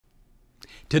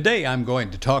Today I'm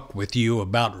going to talk with you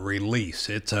about release.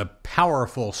 It's a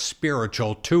powerful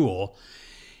spiritual tool.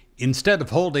 Instead of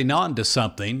holding on to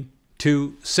something,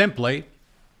 to simply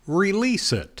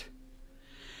release it.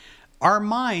 Our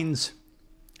minds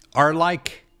are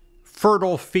like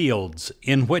fertile fields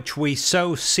in which we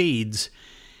sow seeds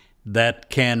that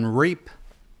can reap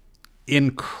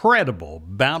incredible,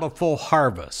 bountiful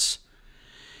harvests.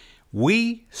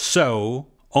 We sow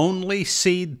only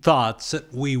seed thoughts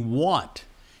that we want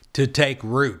to take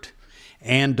root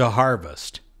and to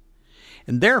harvest.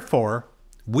 And therefore,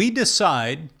 we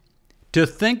decide to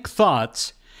think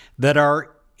thoughts that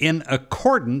are in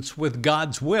accordance with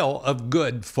God's will of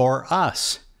good for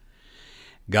us.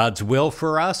 God's will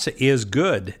for us is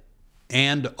good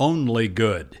and only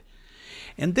good.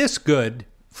 And this good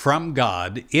from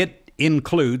God, it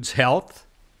includes health,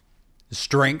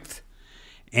 strength,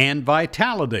 and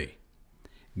vitality.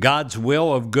 God's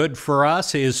will of good for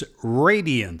us is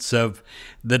radiance of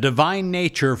the divine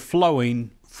nature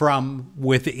flowing from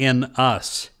within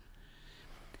us.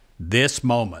 This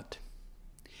moment,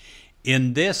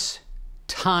 in this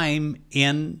time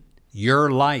in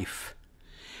your life,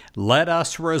 let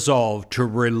us resolve to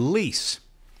release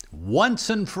once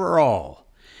and for all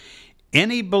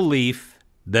any belief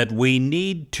that we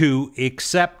need to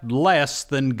accept less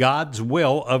than God's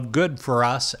will of good for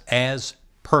us as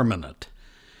permanent.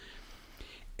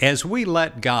 As we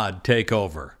let God take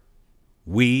over,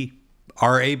 we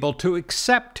are able to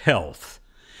accept health,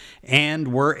 and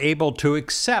we're able to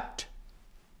accept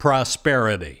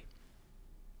prosperity.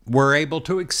 We're able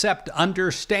to accept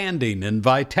understanding and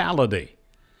vitality.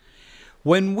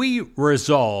 When we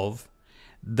resolve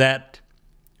that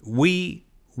we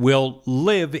will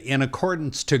live in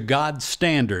accordance to God's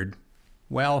standard,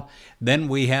 well, then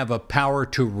we have a power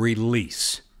to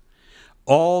release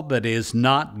all that is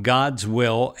not God's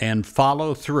will and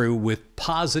follow through with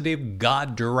positive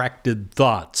God-directed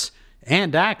thoughts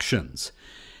and actions.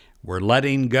 We're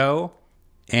letting go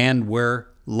and we're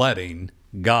letting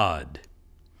God.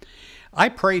 I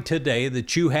pray today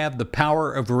that you have the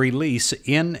power of release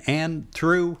in and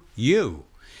through you,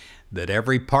 that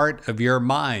every part of your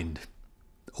mind,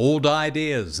 old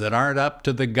ideas that aren't up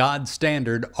to the God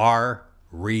standard, are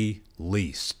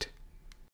released.